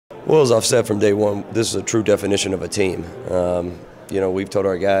Well, as I've said from day one, this is a true definition of a team. We've told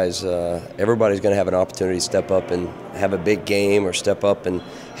our guys everybody's going to have an opportunity to step up and have a big game or step up and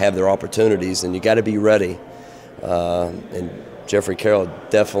have their opportunities, and you got to be ready. And Jeffrey Carroll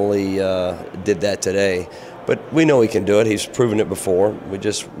definitely did that today. But we know he can do it. He's proven it before. We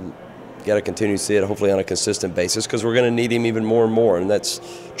just got to continue to see it, hopefully on a consistent basis, because we're going to need him even more and more, and that's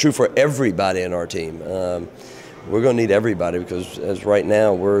true for everybody in our team. We're going to need everybody because, as right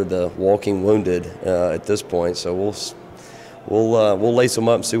now, we're the walking wounded at this point. So we'll lace them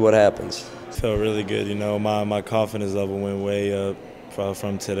up and see what happens. Felt really good. My confidence level went way up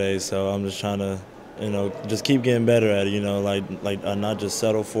from today. So I'm just trying to, just keep getting better at it. Like not just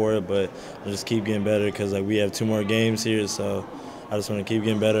settle for it, but just keep getting better because we have 2 more games here. So I just want to keep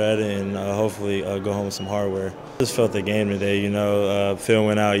getting better at it and hopefully go home with some hardware. Just felt the game today, Phil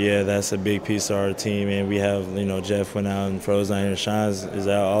went out, yeah, that's a big piece of our team, and we have, Jeff went out and froze down here. Sean is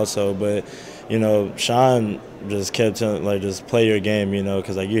out also, but, Sean just kept telling, just play your game,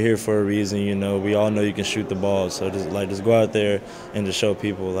 because, you're here for a reason, we all know you can shoot the ball, so just go out there and just show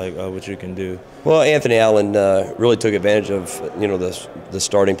people, what you can do. Well, Anthony Allen really took advantage of, the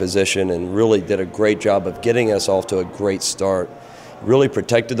starting position and really did a great job of getting us off to a great start. Really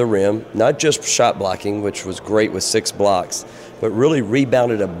protected the rim, not just shot blocking, which was great with 6 blocks, but really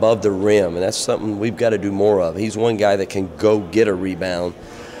rebounded above the rim, and that's something we've got to do more of. He's one guy that can go get a rebound,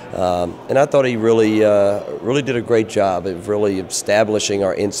 and I thought he really did a great job of really establishing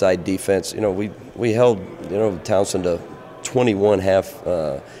our inside defense. We held Towson to 21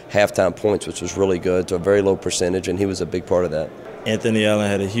 halftime points, which was really good, to a very low percentage, and he was a big part of that. Anthony Allen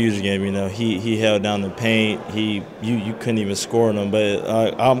had a huge game. He held down the paint. You couldn't even score on him, but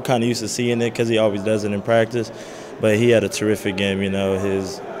I'm kind of used to seeing it because he always does it in practice. But he had a terrific game.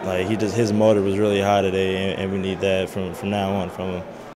 His motor was really high today, and we need that from now on from him.